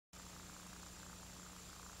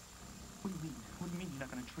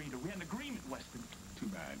Too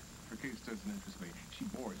bad. Her case doesn't interest me. She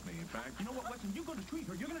bores me, in fact. You know what, Weston? You're going to treat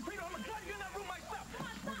her. You're going to treat her. I'm going to cut you in that room myself. Come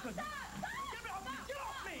on, stop! Get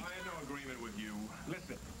off me! I had no agreement with you.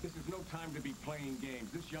 Listen, this is no time to be playing games.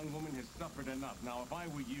 This young woman has suffered enough. Now, if I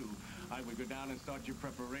were you, I would go down and start your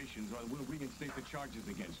preparations, or we'll reinstate the charges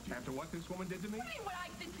against you. After what this woman did to me? What do you mean what I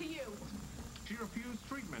did to you? She refused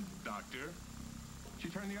treatment, doctor. She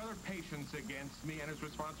turned the other patients against me and is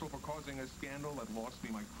responsible for causing a scandal that lost me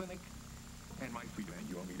my clinic and my freedom. And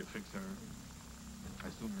you want me to fix her?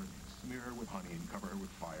 I'd sooner smear her with honey and cover her with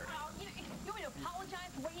fire. Oh, you want me to apologize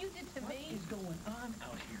for what you did to me? What is going on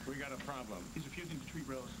out here? We got a problem. He's refusing to treat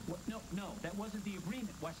Rose. What? No, that wasn't the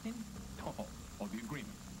agreement, Weston. Oh, the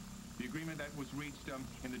agreement. The agreement that was reached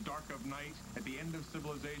in the dark of night at the end of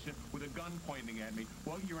civilization with a gun pointing at me.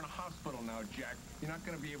 Well, you're in a hospital now, Jack. You're not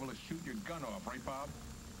going to be able to shoot your gun off, right, Bob?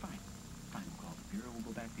 Fine. We'll call the Bureau. We'll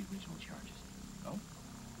go back to the original charges. Oh?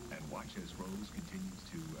 And watch as Rose continues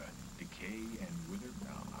to decay and wither?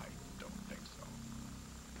 No, I don't think so.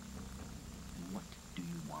 And what do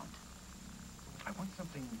you want? I want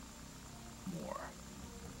something more.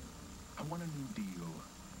 I want a new deal.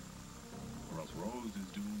 Or else Rose is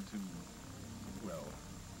doomed to, well,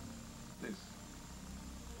 this.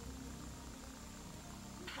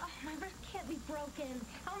 Oh, my wrist can't be broken.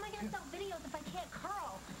 How am I going to sell videos if I can't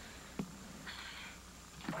curl?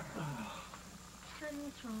 Honey,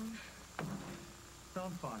 what's wrong? No,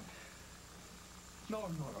 I'm fine. No,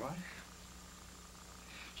 I'm not, all right?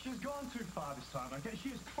 She has gone too far this time, okay? She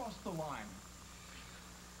has crossed the line.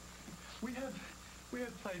 We have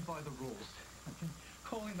played by the rules, okay?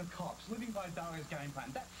 Calling the cops, living by Dahlia's game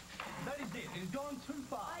plan. That is it. It has gone too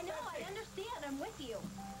far. I know, I understand. I'm with you.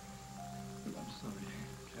 I'm sorry,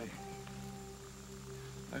 okay?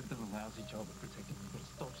 I've done a lousy job of protecting you, but it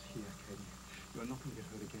stops here, Katie. You are not going to get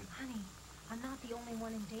hurt again. Honey, I'm not the only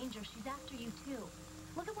one in danger. She's after you, too.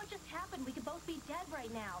 Look at what just happened. We could both be dead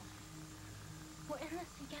right now. We're in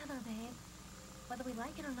this together, babe. Whether we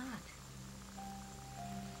like it or not.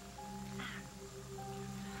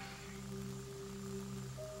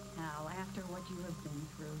 Now, after what you have been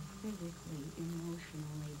through, physically,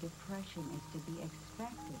 emotionally, depression is to be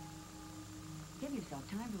expected. Give yourself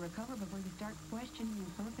time to recover before you start questioning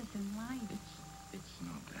your purpose in life. It's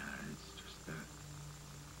not that. It's just that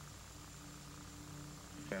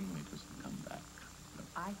family doesn't come back.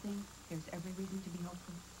 I think there's every reason to be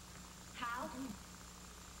hopeful. How?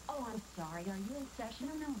 Oh, I'm sorry. Are you in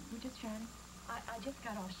session? No, we're just chatting. I just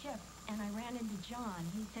got off shift, and I ran into John.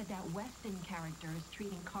 He said that Weston character is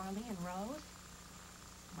treating Carly and Rose.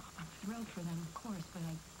 Well, I'm thrilled for them, of course, but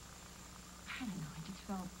I don't know, I just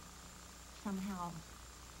felt somehow...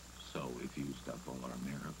 So we've used up all our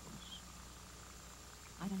miracles.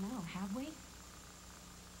 I don't know, have we?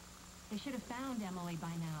 They should have found Emily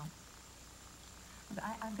by now.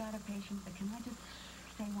 I've got a patient, but can I just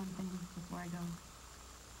say one thing before I go?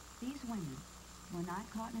 These women were not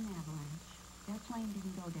caught in an avalanche. Their plane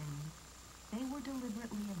didn't go down. They were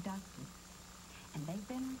deliberately abducted. And they've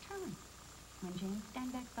been returned when James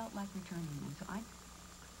Steinbeck felt like returning them. So I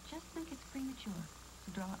just think it's premature to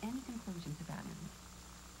draw any conclusions about him.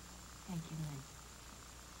 Thank you, Lynn.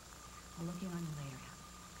 I'll look in on you later.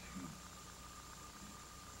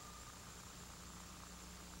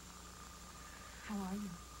 How are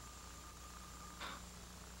you?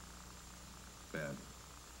 Bad.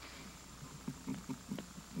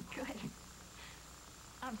 Good.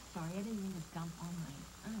 I'm sorry, I didn't mean to dump all my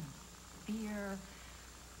fear,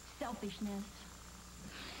 selfishness.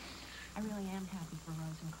 I really am happy for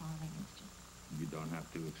Rose and Carly. It's just... You don't have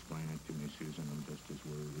to explain it to me, Susan. I'm just as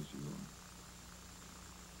worried as you are.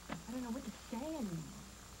 I don't know what to say anymore.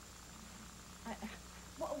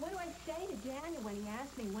 What do I say to Daniel when he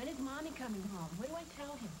asks me, when is Mommy coming home? What do I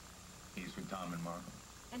tell him? He's with Tom and Marco.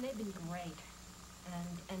 And they've been great.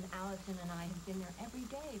 And Allison and I have been there every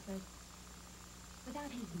day, but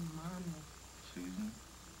without his mommy. Susan,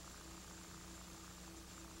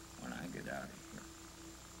 when I get out of here,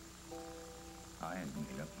 I have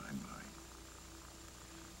made up my mind.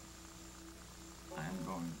 I'm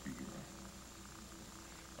going to Europe.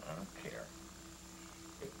 I don't care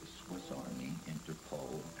if the Swiss Army,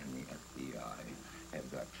 Interpol, and the FBI have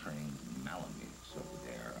got trained Malamutes over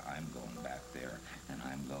there. I'm going back there, and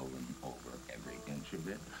I'm going over every inch of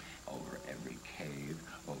it, over every cave,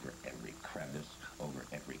 over every crevice, over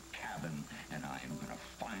every cabin, and I am going to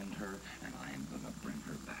find her, and I am going to bring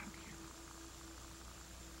her back here.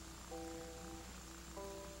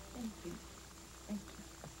 Thank you. Thank you.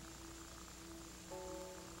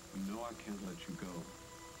 You know I can't let you go.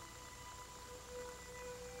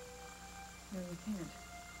 No, you can't.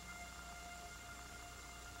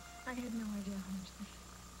 I I had no idea how much this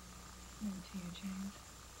meant to you, James.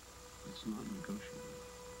 It's not negotiable.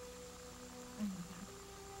 I know that.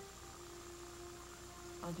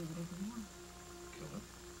 I'll do whatever you want. Kill her?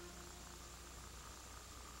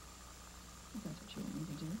 If that's what you want me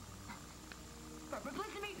to do. But listen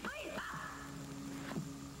to me, please!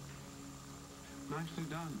 Nicely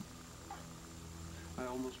done. I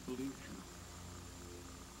almost believed you.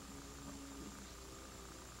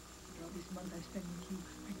 After all these months I've spent with you,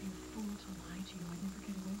 I'd be a fool to lie to you. I'd never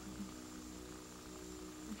get away with it.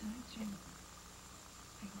 Besides, James,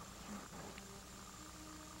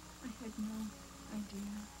 I had no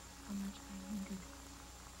idea how much I needed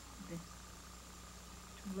this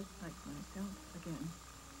to look like myself again.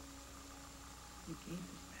 You gave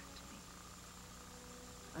this back to me.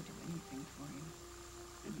 I'll do anything for you.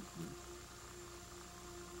 Anything?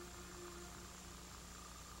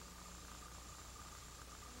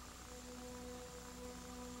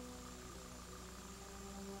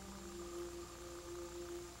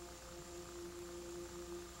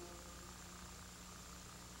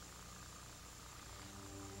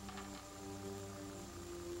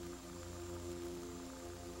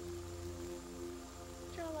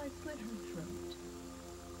 Shall I slit her throat?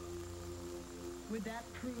 Would that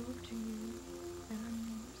prove to you that I'm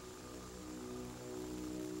yours?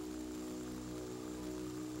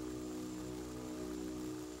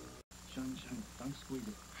 Shun, don't squeeze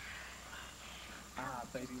it.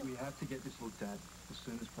 Baby, we have to get this looked at as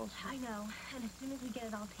soon as possible. I know, and as soon as we get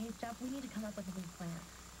it all taped up, we need to come up with a new plan.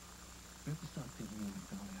 We have to start thinking of it,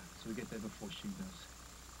 Dahlia, so we get there before she does.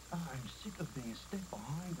 I'm sick of being a step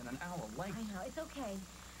behind and an hour late. I know, it's okay.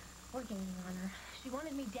 We're gaining on her. She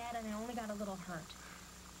wanted me dead, and I only got a little hurt.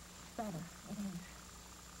 It's better. It is.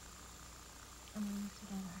 And we're in this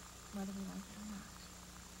together, whether we like it or not.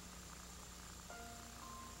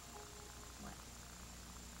 What?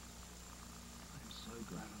 I'm so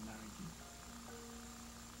glad I married you.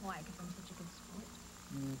 Why? Because I'm such a good sport?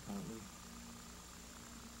 Yeah, partly.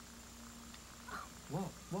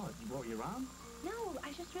 What? You brought your arm? No,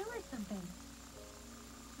 I just realized something.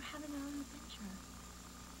 We're having our own adventure.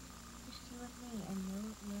 Just you and me, and no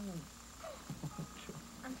Lily.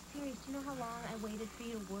 I'm serious. Do you know how long I waited for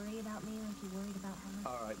you to worry about me like you worried about her?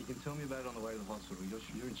 All right, you can tell me about it on the way to the hospital. You're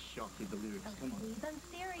in shock. You're delirious. Oh, Come on. please, I'm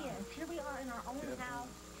serious. Here we are in our own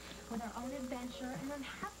house with our own adventure, and I'm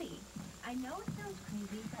happy. I know it sounds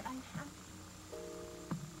crazy, but I'm happy.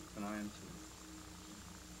 And I am too.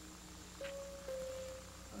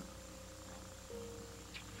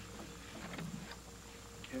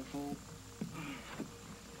 Careful.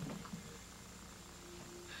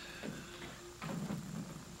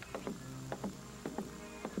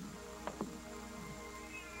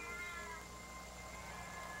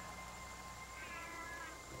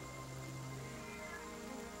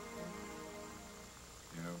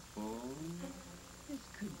 Careful. This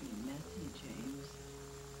could be messy, James.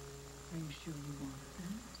 Are you sure you want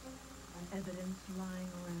that? Evidence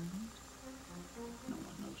lying around? No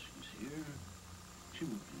one knows she's here. She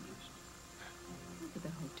won't be missed. Look at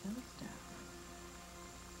the hotel staff.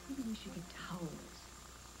 Maybe we should get towels,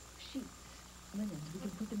 sheets, linens. We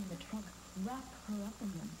can put them in the trunk, wrap her up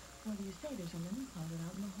in them. What do you say? There's a linen closet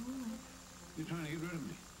out in the hallway. You're trying to get rid of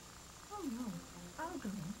me. Oh, no. I'll go.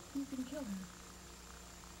 You can kill her.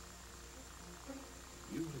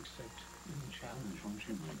 You will accept any challenge, won't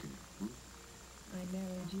you, Maggie? I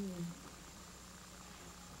married you.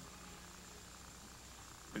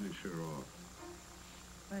 Finish her off.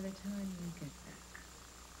 By the time you get back.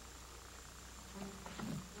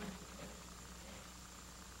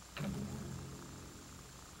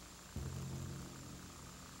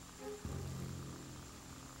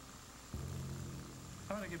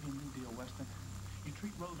 How about I give you a new deal, Weston? You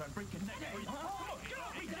treat Rose, I break your neck. Hey, get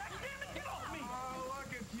off me, Jack! Damn it, get off me! Oh,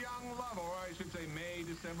 look, it's young love, or I should say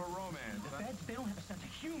May-December romance. The feds, they don't have a sense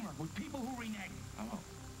of humor with people who renege. Oh,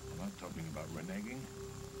 I'm not talking about reneging.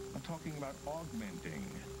 I'm talking about augmenting.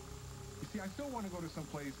 You see, I still want to go to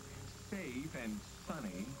someplace safe and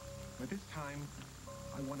sunny, but this time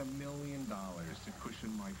I want $1 million to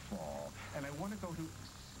cushion my fall. And I want to go to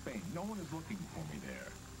Spain. No one is looking for me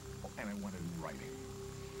there. And I want it in writing.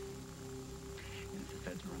 And if the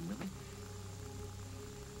feds are unwilling?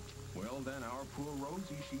 Well, then our poor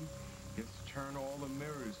Rosie, she gets to turn all the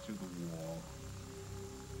mirrors to the wall.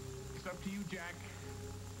 It's up to you, Jack.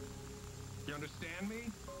 You understand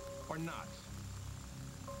me or not?